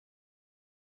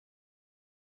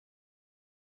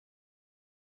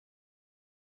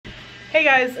Hey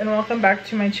guys, and welcome back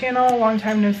to my channel. Long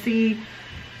time no see.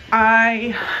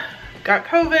 I got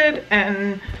COVID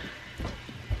and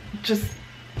just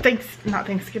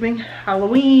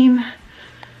Halloween,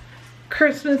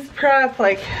 Christmas prep,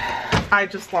 like I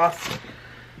just lost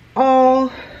all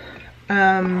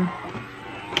sense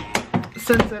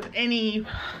of any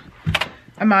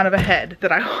amount of a head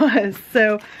that I was.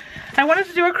 So I wanted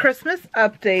to do a Christmas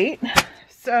update.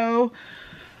 So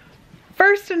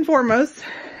first and foremost,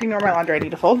 ignore my laundry I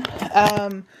need to fold.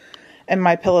 And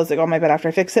my pillows that go on my bed after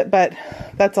I fix it. But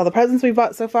that's all the presents we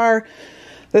bought so far.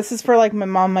 This is for like my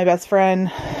mom, my best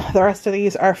friend. The rest of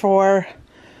these are for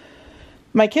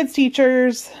my kids'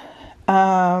 teachers,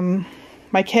 my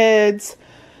kids,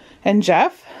 and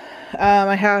Jeff.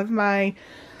 I have my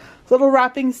little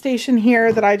wrapping station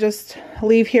here that I just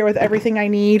leave here with everything I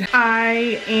need.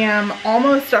 I am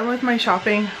almost done with my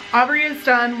shopping. Aubrey is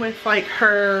done with like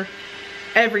her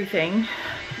everything.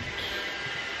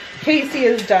 Casey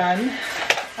is done.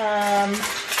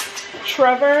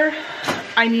 Trevor,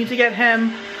 I need to get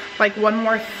him like one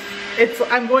more,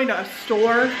 I'm going to a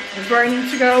store is where I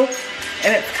need to go,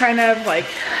 and it's kind of like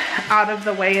out of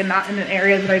the way and not in an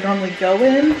area that I normally go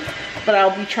in, but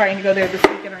I'll be trying to go there this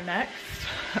weekend or next.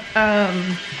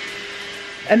 And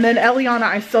then Eliana,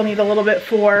 I still need a little bit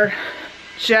for.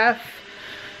 Jeff,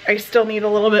 I still need a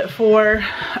little bit for.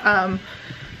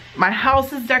 My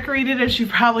house is decorated, as you've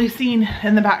probably seen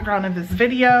in the background of this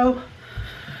video.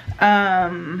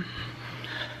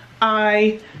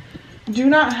 I do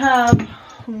not have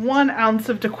 1 ounce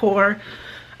of decor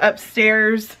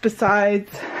upstairs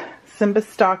besides Simba's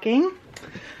stocking.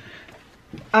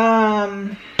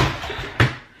 I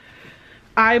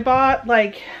bought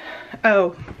like,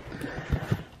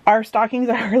 our stockings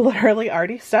are literally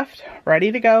already stuffed,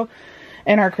 ready to go,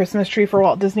 and our Christmas tree for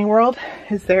Walt Disney World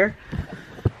is there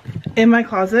in my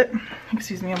closet.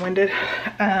 Excuse me, I'm winded.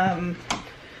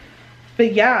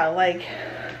 But yeah, like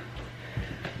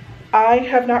I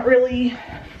have not really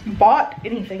bought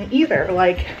anything either.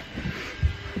 Like,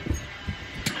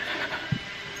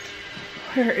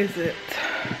 where is it?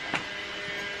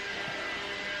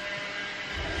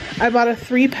 I bought a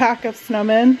 3-pack of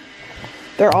snowmen.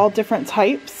 They're all different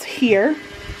types here.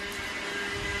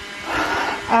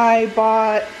 I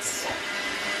bought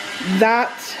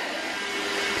that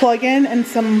plug-in and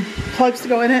some plugs to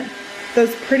go in it.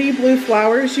 Those pretty blue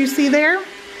flowers you see there.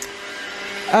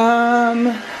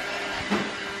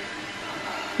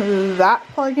 That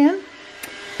plug-in.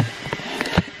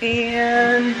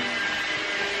 And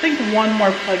I think one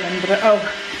more plug-in, but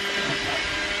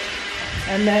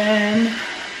and then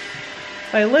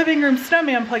my living room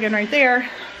snowman plug-in right there.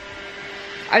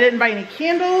 I didn't buy any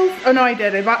candles. Oh no, I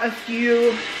did. I bought a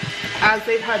few as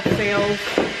they've had sales.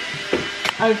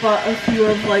 I bought a few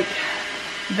of like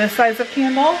this size of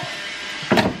candle.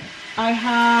 I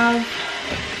have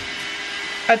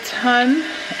a ton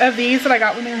of these that I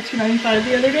got when they were $2.95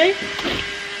 the other day.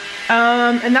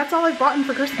 And that's all I've bought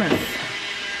for Christmas.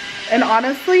 And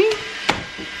honestly,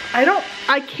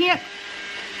 I can't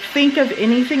think of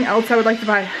anything else I would like to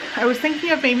buy. I was thinking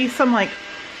of maybe some like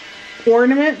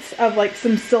ornaments of like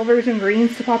some silvers and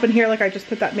greens to pop in here. Like I just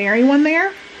put that Mary one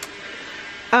there.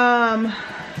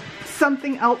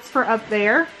 Something else for up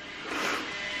there.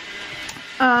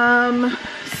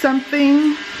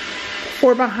 Something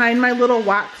for behind my little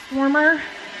wax warmer.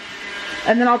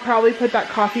 And then I'll probably put that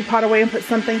coffee pot away and put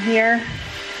something here.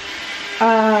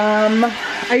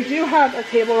 I do have a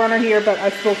table runner here, but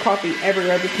I spilled coffee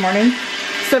everywhere this morning.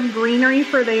 Some greenery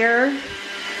for there.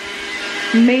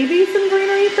 Maybe some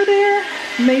greenery for there.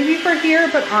 Maybe for here,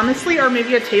 but honestly, or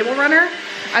maybe a table runner.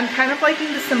 I'm kind of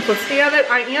liking the simplicity of it.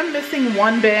 I am missing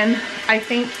one bin. I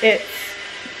think it's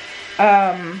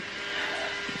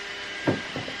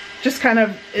just kind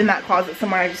of in that closet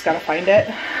somewhere. I just gotta find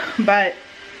it. But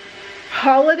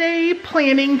holiday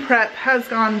planning prep has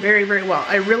gone very, very well.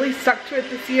 I really stuck to it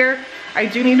this year. I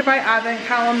do need to buy advent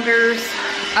calendars.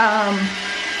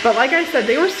 But like I said,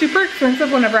 they were super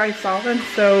expensive whenever I saw them.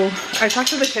 So I talked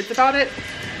to the kids about it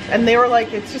and they were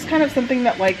like, it's just kind of something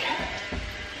that like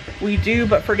we do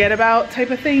but forget about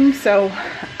type of thing. So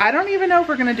I don't even know if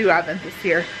we're gonna do advent this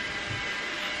year.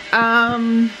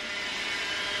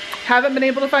 Haven't been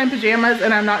able to find pajamas,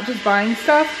 and I'm not just buying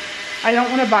stuff. I don't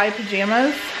want to buy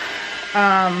pajamas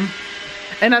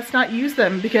and us not use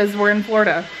them because we're in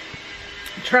Florida.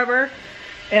 Trevor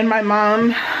and my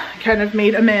mom kind of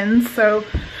made amends, so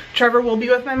Trevor will be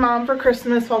with my mom for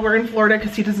Christmas while we're in Florida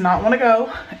because he does not want to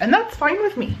go, and that's fine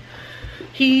with me.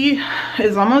 He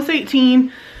is almost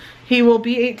 18. He will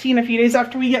be 18 a few days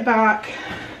after we get back,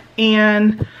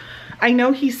 and I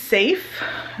know he's safe.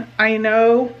 I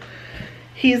know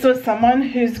he's with someone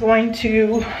who's going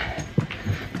to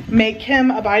make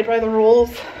him abide by the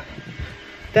rules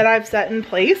that I've set in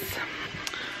place.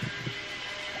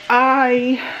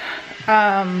 I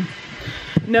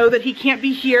know that he can't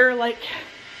be here like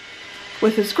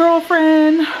with his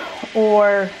girlfriend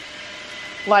or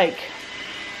like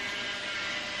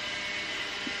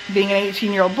being an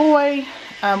 18-year-old boy.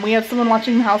 We have someone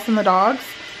watching the house and the dogs,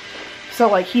 so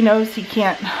like he knows he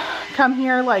can't come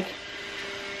here. Like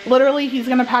literally he's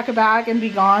gonna pack a bag and be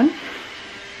gone.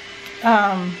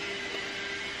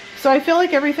 So I feel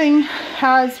like everything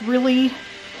has really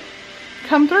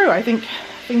come through. I think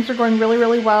things are going really,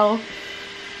 really well.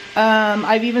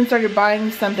 I've even started buying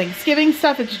some Thanksgiving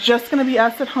stuff. It's just going to be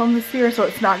us at home this year, so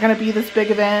it's not going to be this big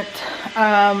event.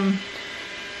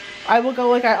 I will go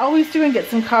like I always do and get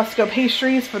some Costco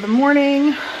pastries for the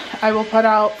morning. I will put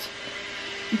out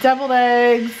deviled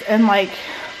eggs and like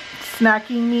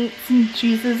snacking meats and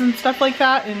cheeses and stuff like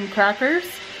that and crackers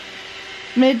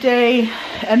midday,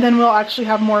 and then we'll actually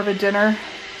have more of a dinner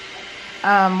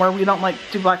where we don't like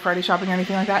do Black Friday shopping or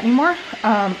anything like that anymore.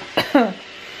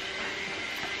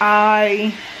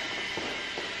 I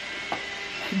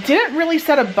didn't really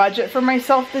set a budget for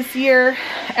myself this year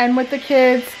and with the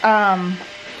kids.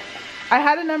 I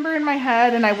had a number in my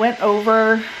head and I went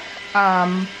over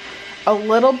a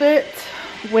little bit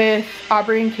with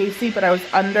Aubrey and Casey, but I was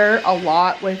under a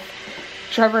lot with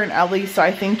Trevor and Ellie, so I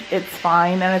think it's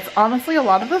fine. And it's honestly, a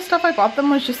lot of the stuff I bought them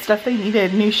was just stuff they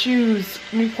needed. New shoes,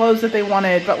 new clothes that they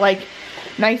wanted, but like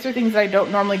nicer things that I don't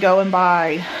normally go and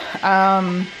buy.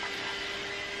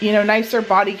 You know, nicer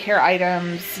body care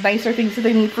items, nicer things that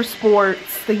they need for sports,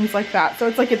 things like that. So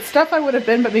it's like, it's stuff I would have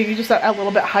been, but maybe just at a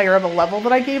little bit higher of a level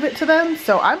that I gave it to them.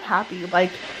 So I'm happy.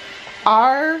 Like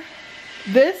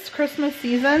this Christmas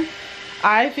season,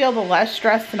 I feel the less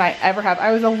stress than I ever have.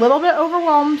 I was a little bit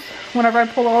overwhelmed whenever I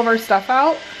pulled all of our stuff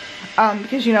out,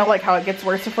 because you know, like how it gets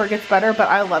worse before it gets better, but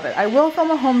I love it. I will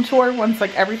film a home tour once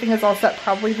like everything is all set,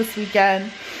 probably this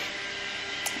weekend.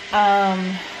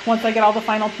 Once I get all the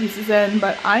final pieces in,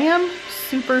 but I am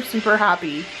super, super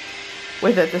happy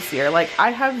with it this year. Like I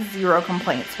have zero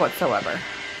complaints whatsoever.